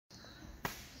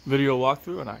video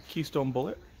walkthrough on a Keystone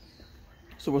Bullet.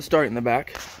 So we'll start in the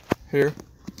back here.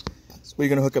 So where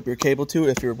you're gonna hook up your cable to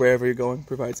if you're wherever you're going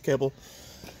provides cable.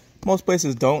 Most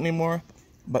places don't anymore,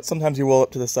 but sometimes you roll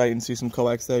up to the site and see some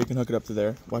coax there. You can hook it up to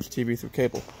there, watch TV through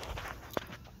cable.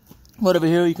 Right over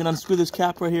here, you can unscrew this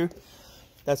cap right here.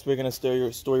 That's where you're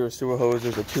gonna store your sewer hose.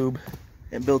 There's a tube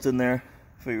and built in there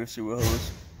for your sewer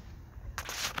hose.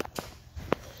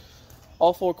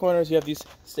 All four corners you have these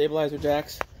stabilizer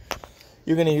jacks.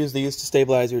 You're going to use these to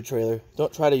stabilize your trailer.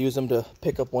 Don't try to use them to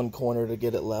pick up one corner to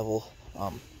get it level.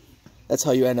 That's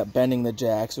how you end up bending the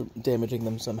jacks or damaging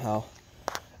them somehow.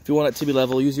 If you want it to be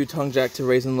level, use your tongue jack to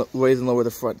raise and lower the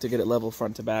front to get it level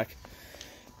front to back.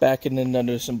 Back and then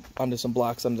under some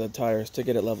blocks under the tires to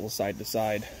get it level side to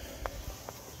side.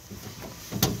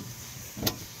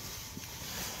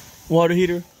 Water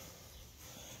heater.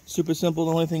 Super simple.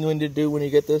 The only thing you need to do when you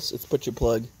get this is put your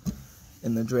plug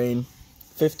in the drain.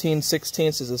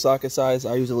 15/16 is the socket size.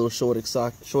 I use a little short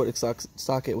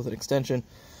socket with an extension,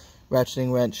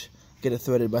 ratcheting wrench, get it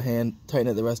threaded by hand, tighten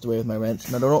it the rest of the way with my wrench.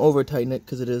 Now don't over tighten it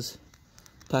because it is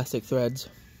plastic threads.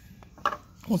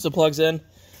 Once the plug's in,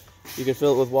 you can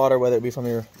fill it with water, whether it be from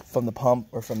the pump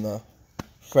or from the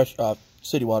fresh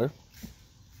city water,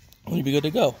 and you'll be good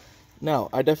to go. Now,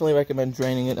 I definitely recommend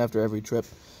draining it after every trip.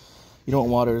 You don't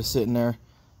want water to sit in there.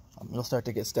 It'll start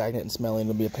to get stagnant and smelly, and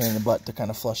it'll be a pain in the butt to kind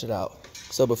of flush it out.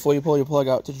 So before you pull your plug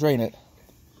out to drain it,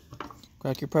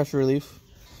 crack your pressure relief.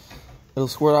 It'll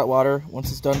squirt out water.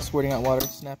 Once it's done squirting out water,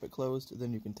 snap it closed,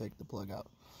 then you can take the plug out.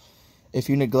 If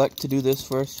you neglect to do this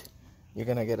first, you're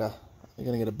gonna get a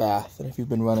bath, and if you've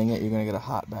been running it, you're gonna get a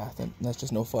hot bath, and that's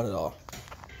just no fun at all.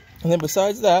 And then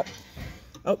besides that,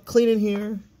 clean in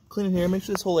here. Make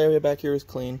sure this whole area back here is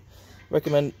clean.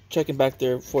 Recommend checking back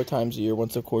there 4 times a year,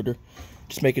 once a quarter.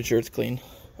 Just making sure it's clean.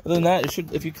 Other than that,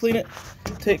 if you clean it,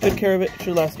 take good care of it, it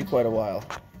should last you quite a while.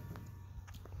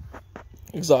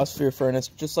 Exhaust for your furnace,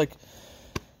 just like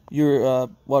your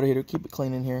water heater, keep it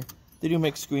clean in here. They do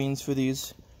make screens for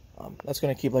these. That's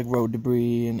going to keep like road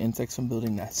debris and insects from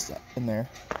building nests in there.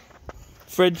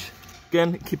 Fridge,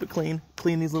 again, keep it clean.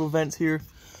 Clean these little vents here.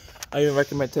 I even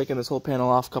recommend taking this whole panel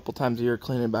off a couple times a year,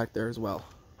 cleaning back there as well.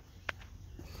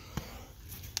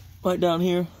 Right down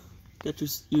here, got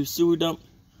your sewer dump.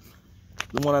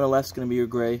 The one on the left is going to be your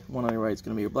gray. One on your right is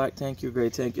going to be your black tank. Your gray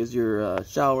tank is your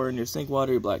shower and your sink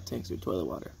water. Your black tank is your toilet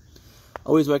water.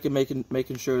 Always recommend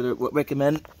making sure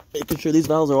these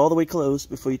valves are all the way closed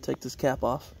before you take this cap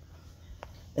off.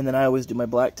 And then I always do my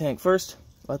black tank first.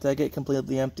 Let that get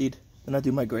completely emptied. Then I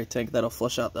do my gray tank. That'll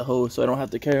flush out the hose, so I don't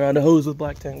have to carry around a hose with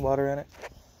black tank water in it.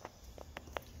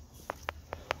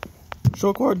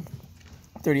 Show cord.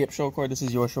 30-amp show cord. This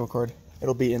is your show cord.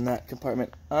 It'll be in that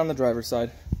compartment on the driver's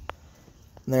side.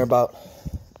 And they're about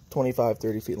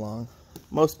 25-30 feet long.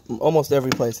 Almost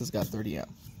every place has got 30 amp.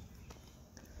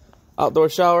 Outdoor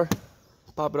shower.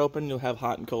 Pop it open. You'll have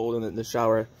hot and cold, and then the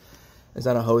shower is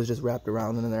on a hose just wrapped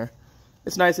around in there.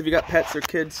 It's nice if you got pets or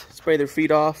kids. Spray their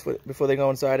feet off before they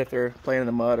go inside if they're playing in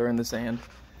the mud or in the sand.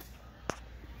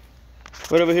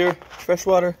 Right over here, fresh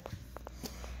water.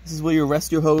 This is where you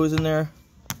rest your hose in there.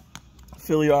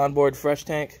 Fill your onboard fresh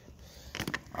tank.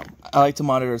 I like to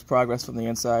monitor its progress from the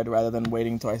inside rather than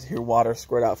waiting until I hear water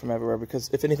squirt out from everywhere, because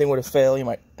if anything were to fail, you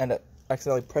might end up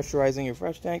accidentally pressurizing your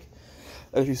fresh tank.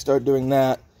 And if you start doing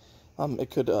that,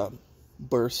 it could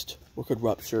burst or could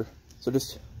rupture. So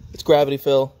it's gravity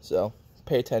fill, so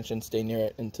pay attention, stay near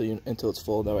it until it's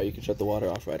full. That way you can shut the water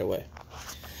off right away.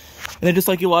 And then just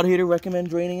like your water heater, recommend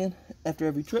draining it after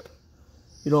every trip.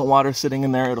 You don't want water sitting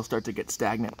in there, it'll start to get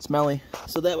stagnant and smelly.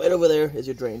 So that right over there is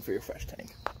your drain for your fresh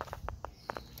tank.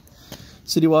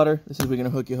 City water, this is where you're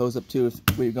going to hook your hose up to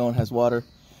if where you're going has water.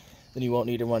 Then you won't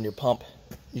need to run your pump.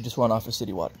 You just run off of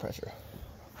city water pressure.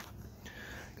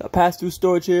 Got pass-through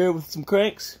storage here with some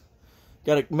cranks.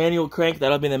 Got a manual crank,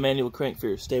 that'll be the manual crank for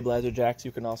your stabilizer jacks.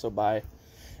 You can also buy,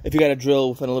 if you got a drill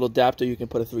with a little adapter, you can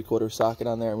put a 3/4 socket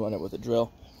on there and run it with a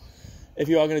drill. If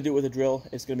you are going to do it with a drill,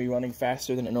 it's going to be running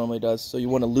faster than it normally does, so you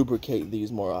want to lubricate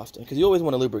these more often, because you always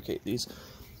want to lubricate these.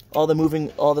 All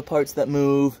the parts that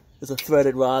move, there's a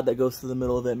threaded rod that goes through the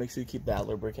middle of it. Make sure you keep that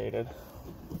lubricated.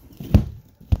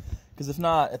 Because if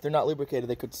they're not lubricated,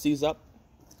 they could seize up.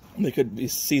 They could be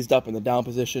seized up in the down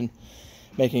position,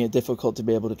 making it difficult to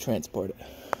be able to transport it.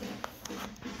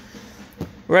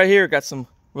 Right here, got some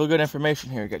real good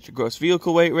information here. Got your gross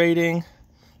vehicle weight rating.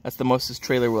 That's the most this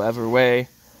trailer will ever weigh.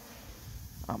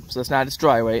 So that's not its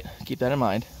dry weight. Keep that in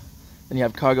mind. Then you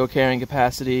have cargo carrying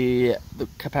capacity,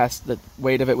 the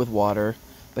weight of it with water.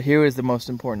 But here is the most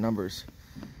important numbers,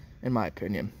 in my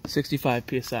opinion. 65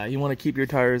 psi. You want to keep your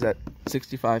tires at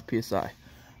 65 psi.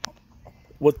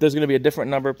 there's going to be a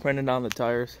different number printed on the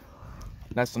tires.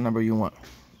 That's the number you want.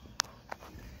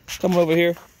 Coming over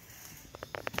here,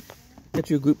 get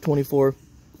your Group 24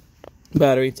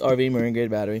 battery. It's RV marine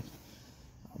grade battery.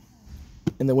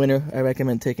 In the winter, I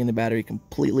recommend taking the battery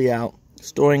completely out,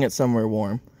 storing it somewhere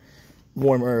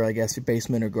warmer, I guess, your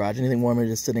basement or garage. Anything warmer,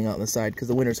 just sitting out on the side, because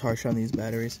the winter's harsh on these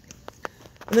batteries.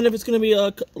 And then if it's going to be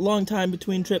a long time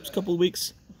between trips, couple of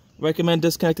weeks, recommend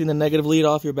disconnecting the negative lead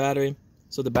off your battery,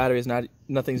 so the battery is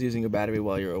nothing's using your battery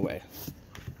while you're away.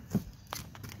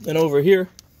 Then over here,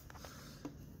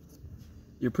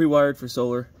 you're pre-wired for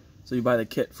solar, so you buy the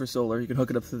kit for solar. You can hook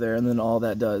it up through there, and then all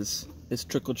that does is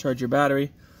trickle charge your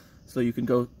battery, so you can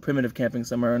go primitive camping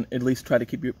somewhere and at least try to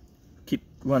keep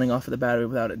running off of the battery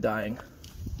without it dying.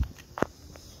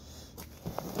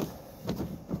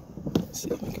 Let's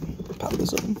see if I can pop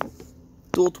this open.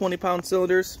 Dual 20-pound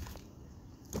cylinders.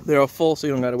 They're all full, so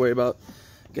you don't got to worry about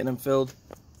getting them filled.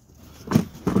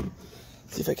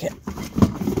 Let's see if I can.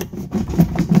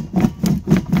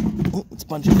 Oh, let's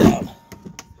punch it down.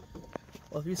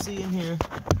 Well, if you see in here,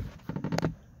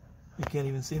 you can't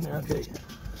even see in there. Okay.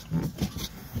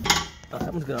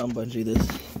 I'm just gonna unbungee this.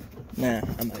 Nah,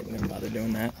 I'm not even gonna bother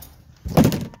doing that.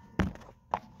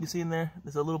 You see in there?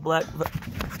 There's a little black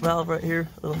valve right here,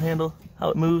 little handle, how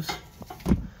it moves.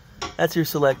 That's your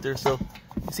selector. So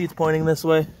you see it's pointing this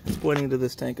way. It's pointing to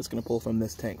this tank. It's gonna pull from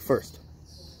this tank first.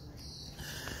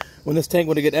 When this tank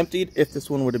were to get emptied, if this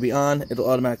one were to be on, it'll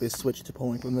automatically switch to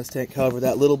pulling from this tank. However,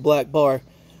 that little black bar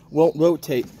won't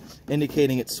rotate,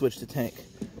 indicating it's switched to tank.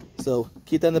 So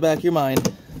keep that in the back of your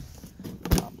mind.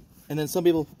 And then some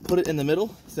people put it in the middle,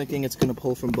 thinking it's going to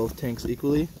pull from both tanks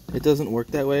equally. It doesn't work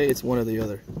that way. It's one or the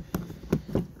other.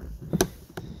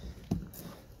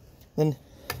 Then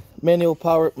manual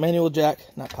jack,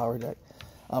 not power jack.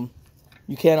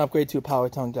 You can upgrade to a power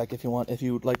tongue jack if you want. If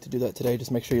you would like to do that today,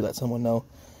 just make sure you let someone know.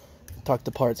 Talk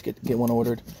to parts, get one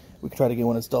ordered. We can try to get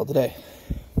one installed today.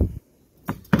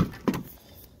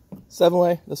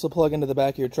 7-way, this will plug into the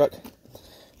back of your truck.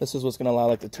 This is what's going to allow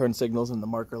like the turn signals and the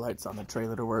marker lights on the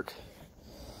trailer to work.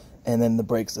 And then the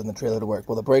brakes on the trailer to work.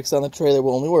 Well, the brakes on the trailer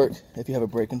will only work if you have a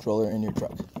brake controller in your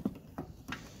truck.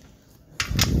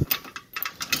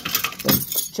 Then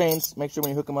chains, make sure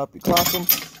when you hook them up, you cross them.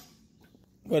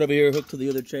 Right over here, hooked to the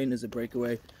other chain is a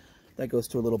breakaway. That goes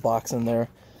to a little box in there.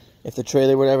 If the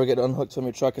trailer would ever get unhooked from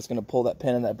your truck, it's going to pull that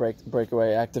pin in that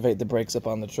breakaway, activate the brakes up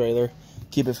on the trailer,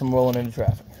 keep it from rolling into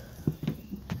traffic.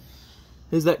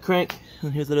 Here's that crank,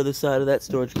 and here's the other side of that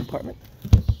storage compartment.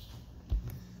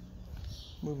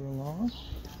 Moving along.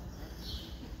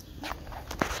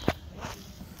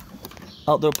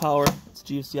 Outdoor power, it's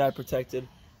GFCI protected.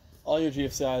 All your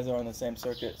GFCIs are on the same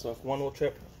circuit, so if one will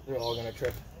trip, they're all going to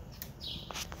trip.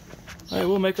 Alright,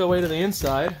 we'll make our way to the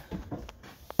inside.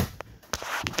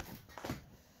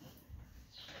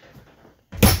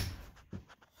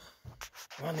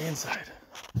 On the inside.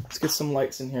 Let's get some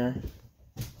lights in here.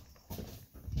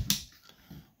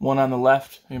 One on the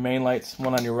left, your main lights.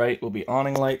 One on your right will be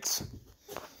awning lights.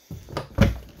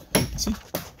 See?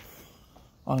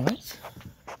 Awning lights.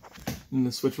 And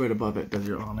the switch right above it does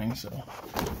your awning, so.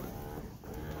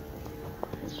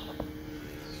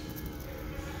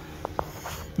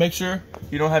 Make sure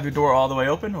you don't have your door all the way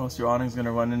open, or else your awning's going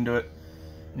to run into it.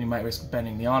 And you might risk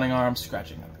bending the awning arm,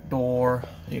 scratching up the door.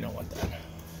 You don't want that.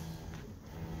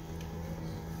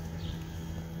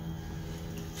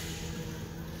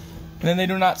 And then they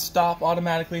do not stop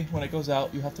automatically when it goes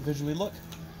out. You have to visually look.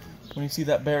 When you see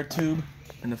that bare tube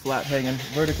and the flap hanging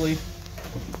vertically,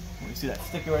 when you see that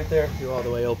sticker right there, you're all the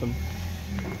way open.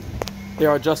 They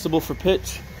are adjustable for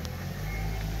pitch.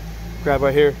 Grab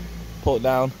right here, pull it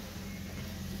down.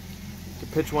 You can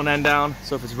pitch one end down,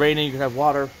 so if it's raining, you can have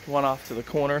water run off to the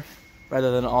corner rather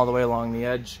than all the way along the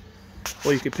edge.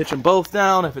 Or you can pitch them both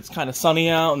down if it's kind of sunny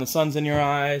out and the sun's in your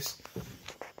eyes.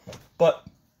 But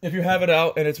if you have it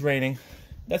out and it's raining,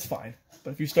 that's fine.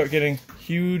 But if you start getting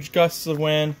huge gusts of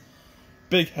wind,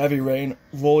 big heavy rain,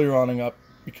 roll your awning up,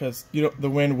 because the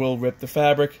wind will rip the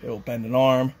fabric, it will bend an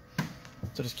arm.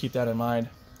 So just keep that in mind.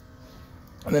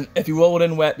 And then if you roll it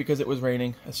in wet because it was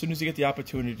raining, as soon as you get the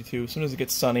opportunity to, as soon as it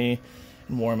gets sunny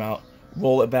and warm out,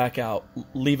 roll it back out,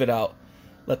 leave it out.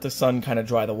 Let the sun kind of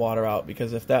dry the water out,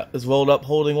 because if that is rolled up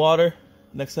holding water,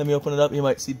 next time you open it up, you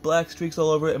might see black streaks all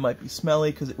over it. It might be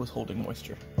smelly because it was holding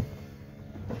moisture.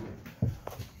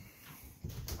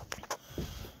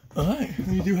 Alright,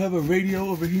 we do have a radio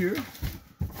over here.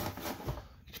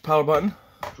 Power button.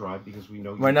 Drive, because we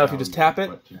know right now if you just tap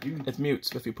it, it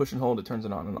mutes. If you push and hold, it turns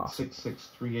it on and off.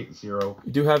 66380.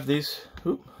 You do have these.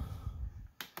 Oop.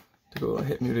 To go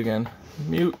hit mute again.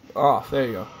 Mute off. There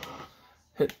you go.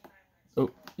 Hit. Oh,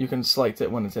 you can select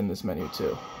it when it's in this menu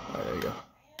too. All right, there you go.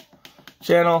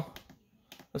 Channel.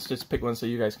 Let's just pick one so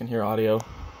you guys can hear audio.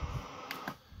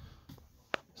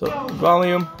 So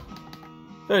volume,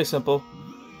 very simple.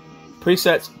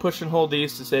 Presets, push and hold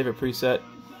these to save a preset.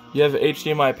 You have an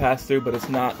HDMI pass-through, but it's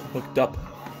not hooked up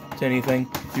to anything.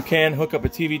 You can hook up a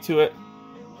TV to it,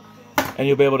 and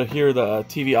you'll be able to hear the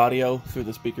TV audio through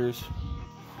the speakers.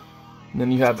 And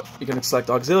then you can select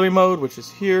auxiliary mode, which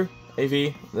is here,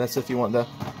 AV. That's if you want the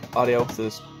audio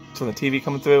from the TV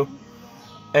coming through.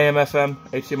 AM, FM,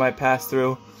 HDMI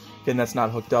pass-through. Again, that's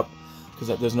not hooked up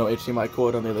because there's no HDMI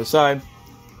cord on the other side.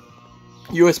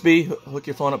 USB, hook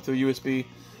your phone up through USB.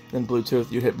 Then Bluetooth,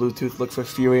 you'd hit Bluetooth, look for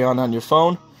Furion on your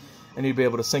phone, and you'd be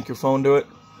able to sync your phone to it,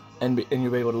 and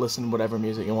you'll be able to listen to whatever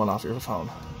music you want off your phone.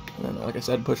 And then, like I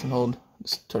said, push and hold,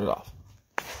 just turn it off.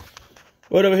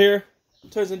 Right over here,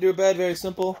 turns into a bed, very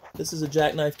simple. This is a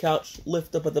jackknife couch,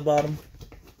 lift up at the bottom.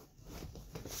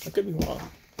 I could be wrong.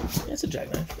 Yeah, it's a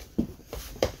jackknife.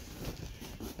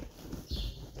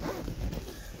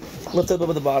 Lift up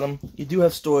at the bottom. You do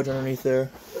have storage underneath there.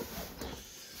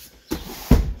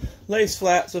 Lays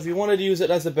flat, so if you wanted to use it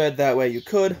as a bed that way, you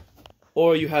could.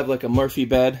 Or you have like a Murphy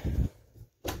bed.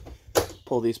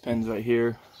 Pull these pins right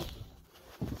here.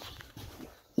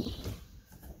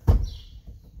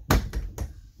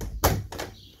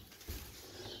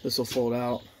 This will fold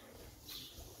out.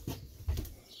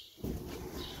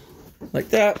 Like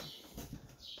that.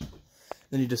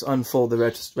 Then you just unfold the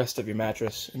rest of your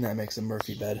mattress, and that makes a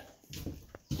Murphy bed.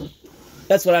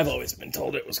 That's what I've always been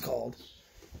told it was called.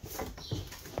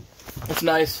 It's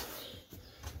nice.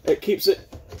 It keeps it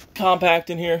compact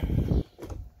in here.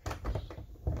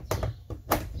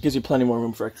 Gives you plenty more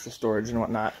room for extra storage and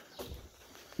whatnot.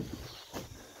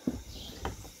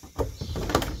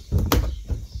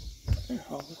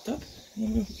 All hooked up.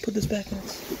 I'm going to put this back in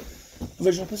its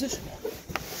original position.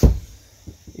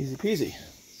 Easy peasy.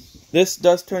 This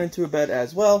does turn into a bed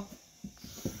as well.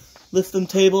 Lift the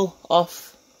table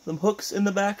off some hooks in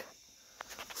the back.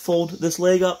 Fold this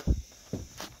leg up.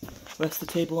 Rest the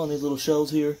table on these little shelves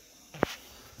here.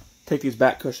 Take these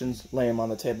back cushions, lay them on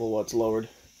the table while it's lowered.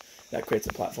 That creates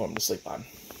a platform to sleep on.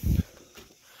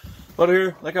 Over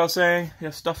here, like I was saying, you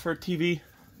have stuff for TV.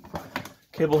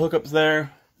 Cable hookups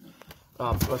there.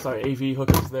 AV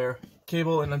hookups there.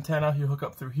 Cable and antenna you hook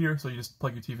up through here, so you just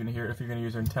plug your TV into here if you're going to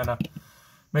use your antenna.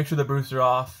 Make sure the booster is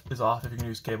off if you're going to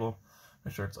use cable.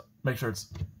 Make sure it's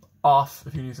off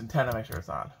if you use antenna. Make sure it's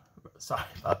on. Sorry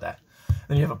about that.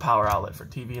 Then you have a power outlet for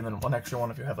TV, and then one extra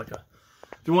one if you have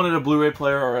if you wanted a Blu-ray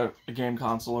player or a game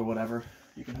console or whatever,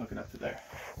 you can hook it up to there.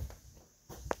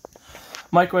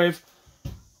 Microwave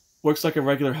works like a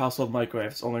regular household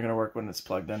microwave. It's only going to work when it's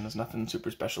plugged in. There's nothing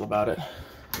super special about it.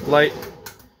 Light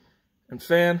and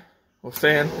fan, or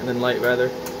fan and then light rather.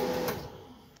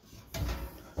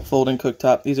 Folding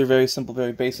cooktop. These are very simple,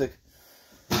 very basic.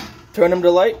 Turn them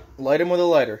to light them with a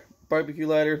lighter. Barbecue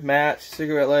lighter, match,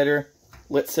 cigarette lighter,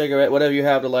 lit cigarette, whatever you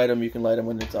have to light them, you can light them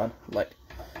when it's on light.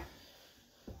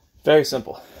 Very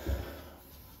simple.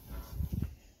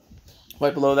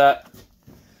 Right below that,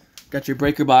 got your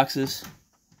breaker boxes.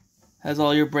 Has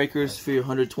all your breakers for your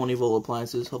 120 volt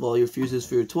appliances. Have all your fuses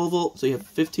for your 12 volt. So you have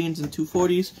 15s and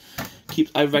 240s.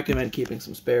 I recommend keeping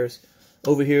some spares.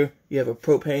 Over here, you have a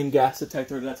propane gas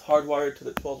detector that's hardwired to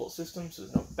the 12 volt system, so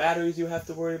there's no batteries you have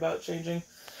to worry about changing.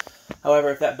 However,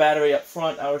 if that battery up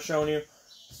front I was showing you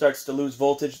starts to lose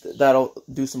voltage, that'll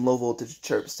do some low voltage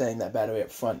chirps saying that battery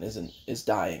up front is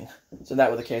dying. So that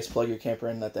with the case, plug your camper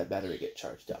in and let that battery get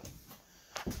charged up.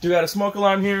 Do got a smoke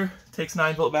alarm here. Takes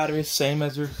 9 volt batteries, same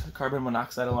as your carbon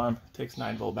monoxide alarm. Takes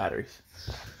 9 volt batteries.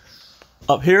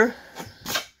 Up here,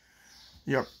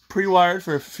 you're pre-wired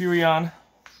for a Furion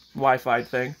Wi-Fi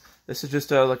thing. This is just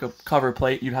like a cover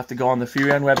plate. You'd have to go on the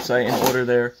Furion website and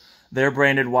order their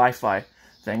branded Wi-Fi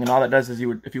thing. And all that does is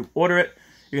if you order it,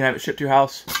 you can have it shipped to your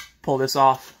house. Pull this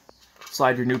off,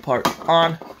 slide your new part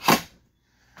on.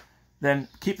 Then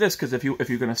keep this, because if you're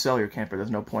going to sell your camper,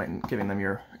 there's no point in giving them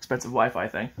your expensive Wi-Fi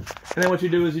thing. And then what you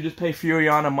do is you just pay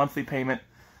Furion a monthly payment.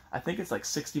 I think it's like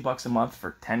 60 bucks a month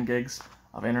for 10 gigs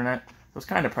of internet. So it's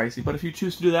kind of pricey, but if you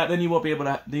choose to do that, then you won't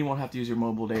have to use your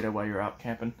mobile data while you're out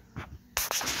camping.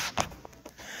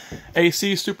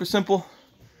 AC is super simple.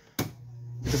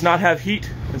 Does not have heat.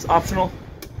 It's optional.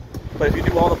 But if you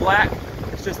do all the black,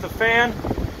 it's just the fan.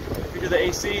 If you do the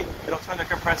AC, it'll turn the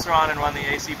compressor on and run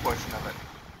the AC portion of it.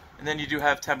 And then you do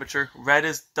have temperature. Red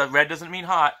doesn't mean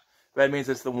hot. Red means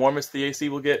it's the warmest the AC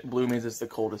will get. Blue means it's the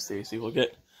coldest the AC will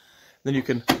get. Then you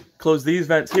can close these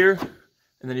vents here,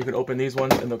 and then you can open these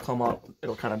ones, and they'll come up.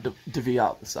 It'll kind of divvy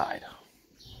out the side.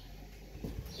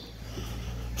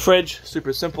 Fridge,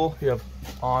 super simple. You have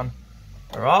on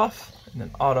or off, and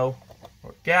then auto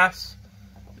or gas.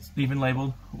 It's even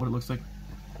labeled what it looks like.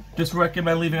 Just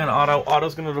recommend leaving on auto.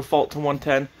 Auto's going to default to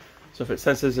 110. So if it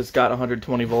senses it's got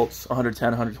 120 volts,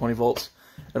 110, 120 volts,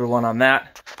 it'll run on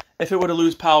that. If it were to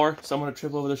lose power, someone would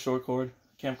trip over the short cord,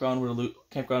 campground would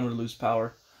lose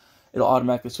power, it'll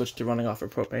automatically switch to running off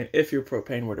of propane if your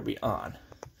propane were to be on.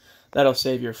 That'll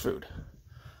save your food.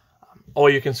 Or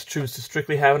you can choose to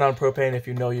strictly have it on propane if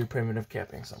you know you're primitive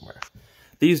camping somewhere.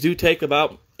 These do take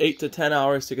about 8 to 10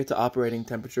 hours to get to operating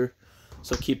temperature.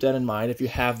 So keep that in mind if you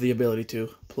have the ability to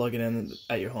plug it in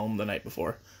at your home the night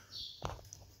before.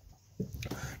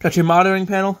 Got your monitoring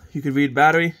panel. You can read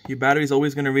battery. Your battery is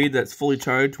always going to read that's fully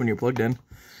charged when you're plugged in.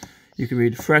 You can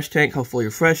read fresh tank, how full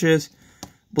your fresh is,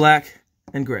 black,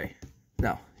 and gray.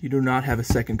 Now, you do not have a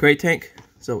second gray tank,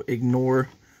 so ignore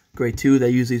gray 2. They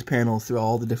use these panels through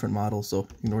all the different models, so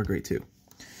ignore gray 2.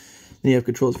 Then you have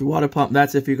controls for your water pump.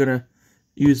 That's if you're going to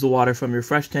use the water from your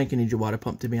fresh tank, you need your water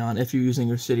pump to be on. If you're using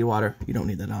your city water, you don't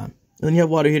need that on. And then you have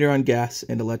water heater on gas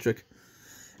and electric.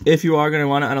 If you are going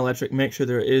to run it on electric, make sure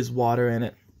there is water in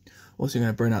it. Also, you're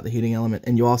going to burn out the heating element.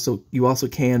 And you also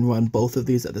can run both of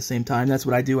these at the same time. That's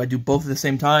what I do. I do both at the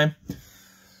same time.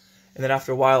 And then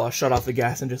after a while, I'll shut off the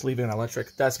gas and just leave it on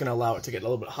electric. That's going to allow it to get a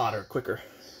little bit hotter quicker.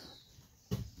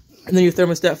 And then your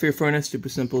thermostat for your furnace, super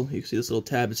simple. You can see this little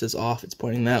tab. It says off. It's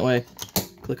pointing that way.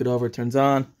 Click it over, it turns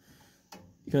on.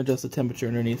 You can adjust the temperature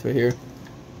underneath right here.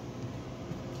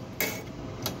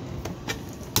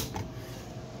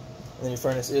 And then your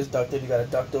furnace is ducted. You got a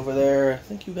duct over there. I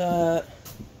think you got...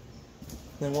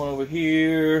 Then one over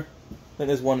here. Then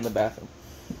there's one in the bathroom.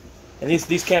 And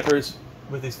these campers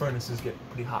with these furnaces get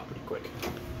pretty hot pretty quick.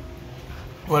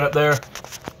 Right up there.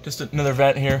 Just another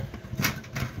vent here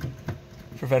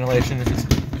for ventilation.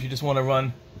 If you just want to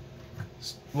run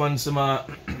some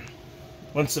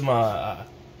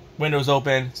windows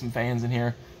open, some fans in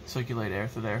here, circulate air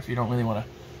through there. If you don't really want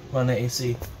to run the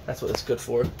AC, that's what it's good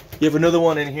for. You have another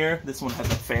one in here. This one has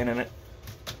a fan in it.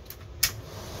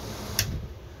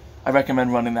 I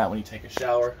recommend running that when you take a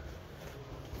shower.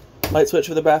 Light switch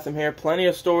for the bathroom here. Plenty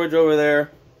of storage over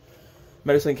there.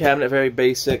 Medicine cabinet, very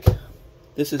basic.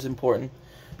 This is important.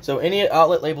 So any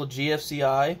outlet labeled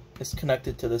GFCI is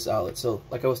connected to this outlet. So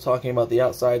like I was talking about the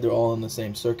outside, they're all in the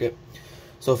same circuit.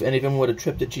 So if any of them would have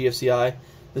tripped at GFCI,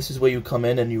 this is where you come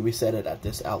in and you reset it at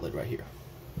this outlet right here.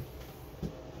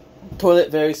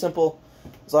 Toilet, very simple.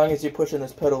 As long as you push in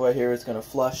this pedal right here, it's going to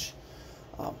flush.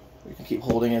 You can keep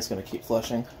holding it, it's going to keep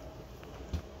flushing.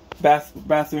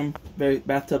 Bathtub,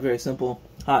 very simple.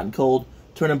 Hot and cold.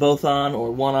 Turn them both on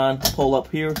or one on, pull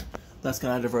up here. That's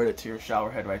going to divert it to your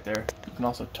shower head right there. You can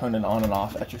also turn it on and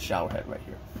off at your shower head right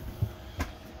here.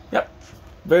 Yep.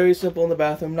 Very simple in the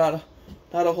bathroom. Not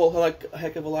a whole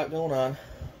heck of a lot going on.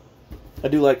 I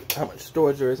do like how much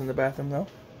storage there is in the bathroom though.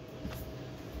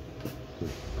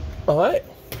 Alright.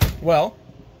 Well,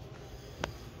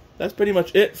 that's pretty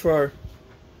much it for our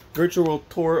virtual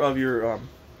tour of your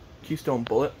Keystone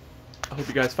Bullet. I hope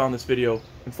you guys found this video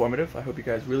informative. I hope you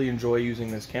guys really enjoy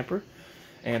using this camper.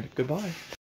 And goodbye.